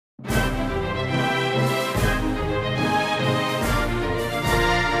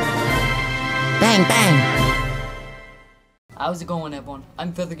bang, bang. How's it going, everyone?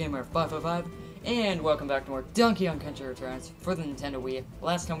 I'm FeatherGamer555, and welcome back to more Donkey Kong Country Returns for the Nintendo Wii.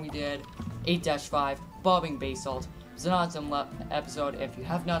 Last time we did 8-5, Bobbing Basalt. It's an awesome episode. If you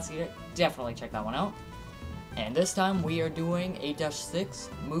have not seen it, definitely check that one out. And this time we are doing 8-6,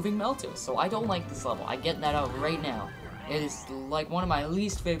 Moving Melters. So I don't like this level. I'm getting that out right now. It is like one of my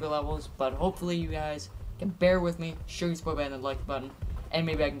least favorite levels, but hopefully you guys can bear with me, show your support button and like button, and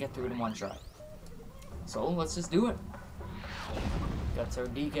maybe I can get through it in one try. So let's just do it. Got our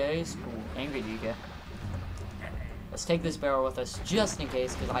DKs. Ooh, angry DK. Let's take this barrel with us just in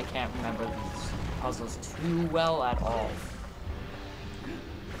case, because I can't remember these puzzles too well at all.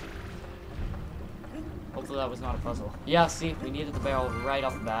 Hopefully that was not a puzzle. Yeah, see, we needed the barrel right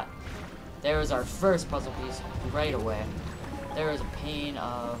off the bat. There is our first puzzle piece right away. There is a pane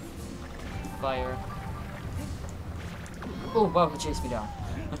of fire. Oh, wow, it chased me down.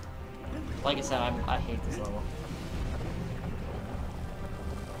 Like I said, I hate this level.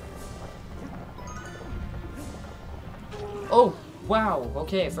 Oh, wow,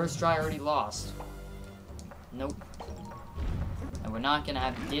 okay, first try already lost. Nope. And we're not gonna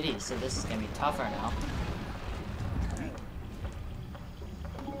have Diddy, so this is gonna be tougher now.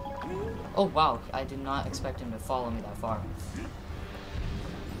 Oh, wow, I did not expect him to follow me that far.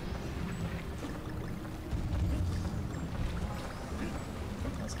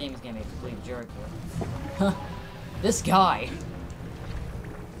 This game is gonna be a complete jerk here. This guy!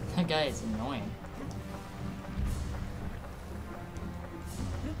 That guy is annoying.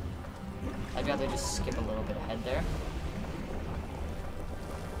 I'd rather just skip a little bit ahead there.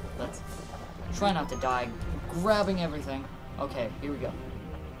 Let's try not to die, grabbing everything. Okay, here we go.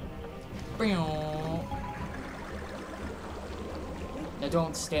 Now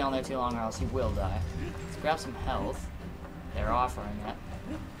don't stay on there too long or else you will die. Let's grab some health. They're offering it.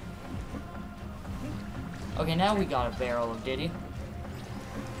 Okay, now we got a barrel of Diddy.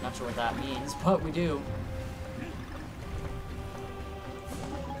 Not sure what that means, but we do.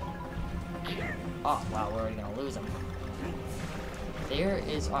 Oh, wow, we're already gonna lose him. There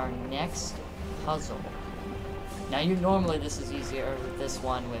is our next puzzle. Now, normally this is easier with this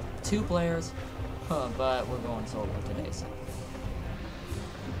one with 2 players, but we're going solo today, so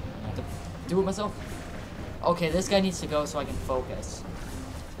I have to do it myself. Okay, this guy needs to go so I can focus.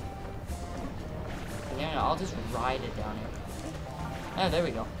 Yeah, I'll just ride it down here. Ah, there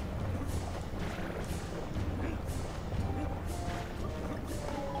we go.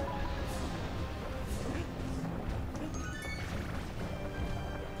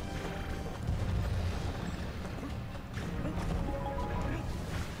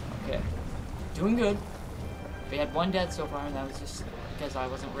 Doing good. We had 1 death so far, and that was just because I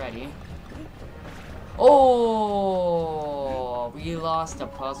wasn't ready. Oh, we lost a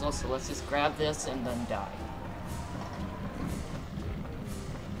puzzle, so let's just grab this and then die.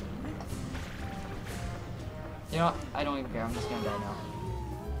 You know what? I don't even care. I'm just gonna die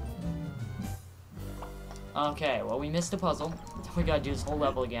now. Okay, well, we missed a puzzle. We gotta do this whole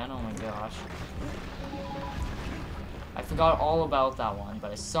level again. Oh my gosh. I forgot all about that one,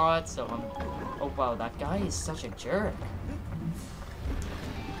 but I saw it, so I'm... Oh, wow, that guy is such a jerk.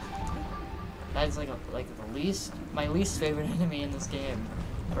 That is like my least favorite enemy in this game.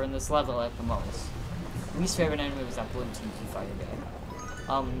 Or in this level at the most. Least favorite enemy was that blue Tiki Fighter guy.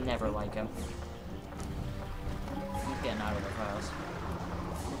 I'll never like him. I'm getting out of the house.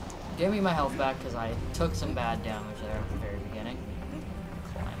 Give me my health back, because I took some bad damage there at the very beginning.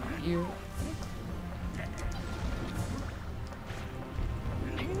 Climb up here.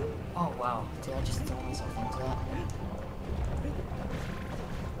 Oh wow, did I just throw myself into that?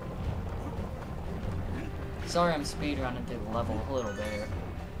 Sorry I'm speedrunning through the level a little bit here.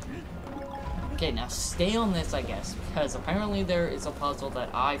 Okay, now stay on this, I guess, because apparently there is a puzzle that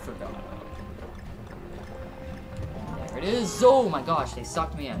I forgot about. There it is! Oh my gosh, they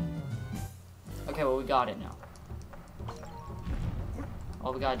sucked me in. Okay, well we got it now.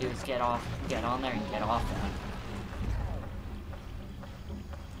 All we gotta do is get on there and get off that.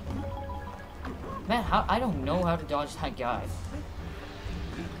 Man, I don't know how to dodge that guy.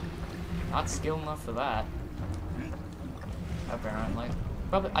 Not skilled enough for that. Apparently.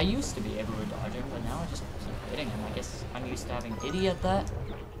 Probably, I used to be able to dodge him, but now I just keep hitting him. I guess I'm used to having Diddy at that.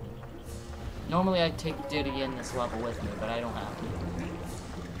 Normally I'd take Diddy in this level with me, but I don't have to.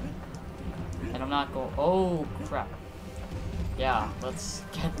 And I'm not going... Oh, crap. Yeah, let's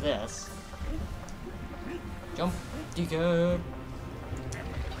get this. Jump. DK.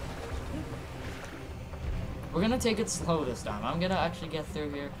 We're gonna take it slow this time. I'm gonna actually get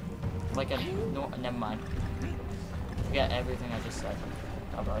through here like a... No, never mind. Forget everything I just said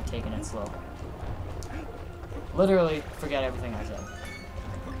about taking it slow. Literally, forget everything I said.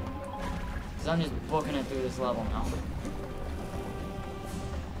 Because I'm just booking it through this level now.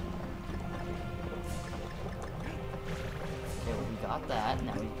 Okay, well, we got that.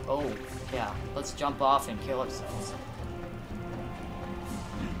 Now we... Oh, yeah. Let's jump off and kill ourselves.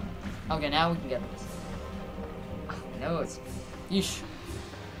 Okay, now we can get this. No, it's... Yeesh.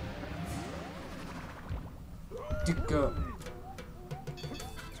 Go.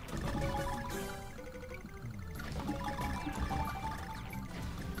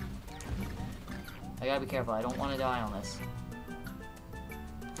 I gotta be careful, I don't want to die on this.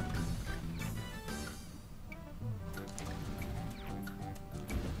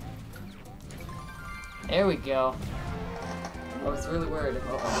 There we go. I was really worried.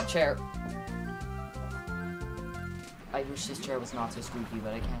 Oh, chair. I wish this chair was not so squeaky,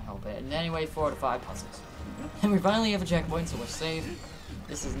 but I can't help it. And anyway, 4 out of 5 puzzles. And we finally have a checkpoint, so we're safe.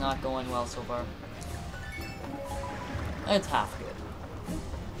 This is not going well so far. It's half good.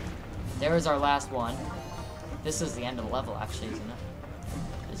 There is our last one. This is the end of the level, actually, isn't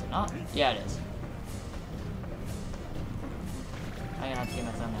it? Is it not? Yeah, it is. I'm gonna have to get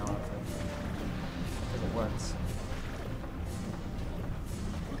my thumbnail out of it. Because it works.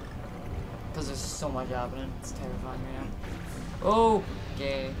 Because there's so much happening. It's terrifying right now. Oh,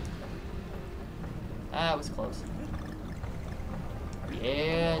 okay. That was close.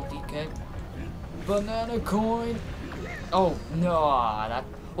 Yeah, DK. Banana coin. Oh, no. That.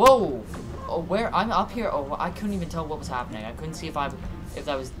 Whoa. Oh, where? I'm up here. Oh, I couldn't even tell what was happening. I couldn't see if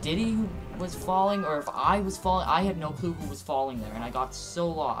that was Diddy who was falling or if I was falling. I had no clue who was falling there, and I got so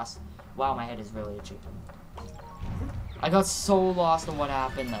lost. Wow, my head is really itchy. I got so lost on what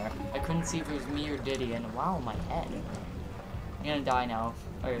happened there. I couldn't see if it was me or Diddy, and wow, my head. I'm gonna die now.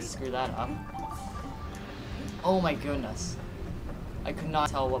 Or screw that up. Oh my goodness. I could not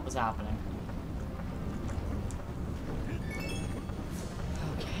tell what was happening.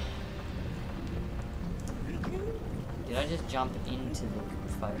 Okay. Did I just jump into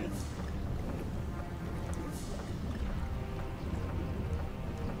the fire?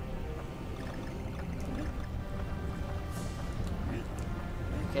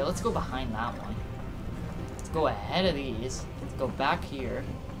 Okay, let's go behind that one. Let's go ahead of these. Let's go back here.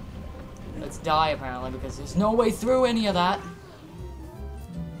 Let's die, apparently, because there's no way through any of that.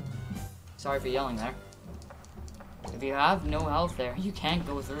 Sorry for yelling there. If you have no health there, you can't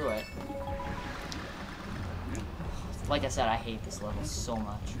go through it. Like I said, I hate this level so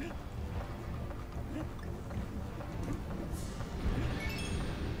much.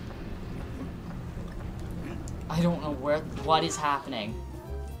 I don't know what is happening.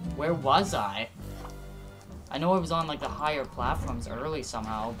 Where was I? I know I was on like the higher platforms early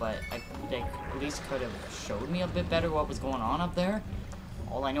somehow, but they at least could have showed me a bit better what was going on up there.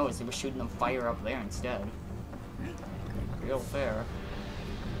 All I know is they were shooting them fire up there instead. Real fair.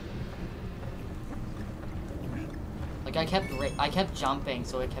 Like I kept jumping,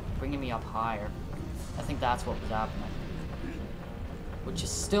 so it kept bringing me up higher. I think that's what was happening, which is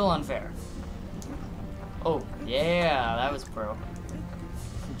still unfair. Oh yeah, that was pro.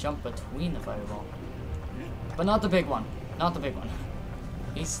 Jump between the fireball. But not the big one. Not the big one.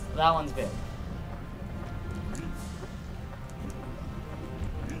 That one's big.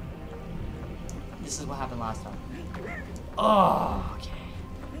 This is what happened last time. Oh, okay.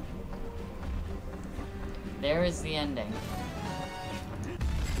 There is the ending.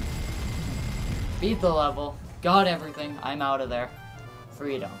 Beat the level. Got everything. I'm out of there.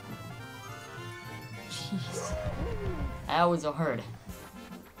 Freedom. Jeez. That was hard.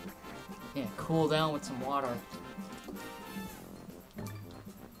 Yeah, cool down with some water.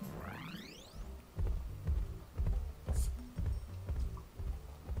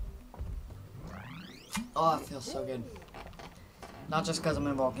 Oh, it feels so good. Not just because I'm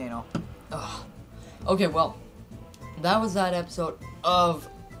in a volcano. Ugh. Okay, well, that was that episode of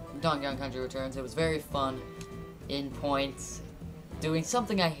Donkey Kong Country Returns. It was very fun in points, doing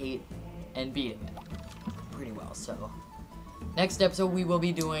something I hate, and beating it pretty well, so... Next episode, we will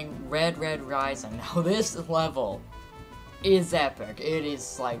be doing Red Red Rising. Now, this level is epic. It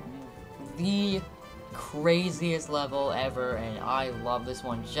is, like, the craziest level ever, and I love this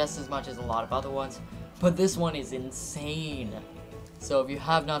one just as much as a lot of other ones. But this one is insane. So if you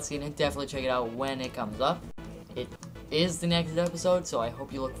have not seen it, definitely check it out when it comes up. It is the next episode, so I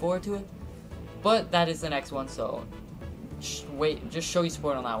hope you look forward to it. But that is the next one, so just show your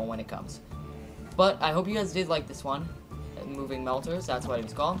support on that one when it comes. But I hope you guys did like this one. Moving Melters, that's what it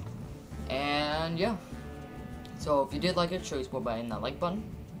was called. And yeah. So if you did like it, show your support by hitting that like button.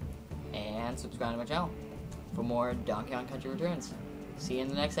 And subscribe to my channel for more Donkey Kong Country Returns. See you in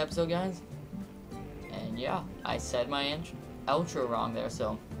the next episode, guys. And yeah, I said my outro wrong there,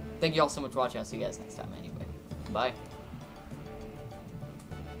 so thank you all so much for watching. I'll see you guys next time anyway. Bye.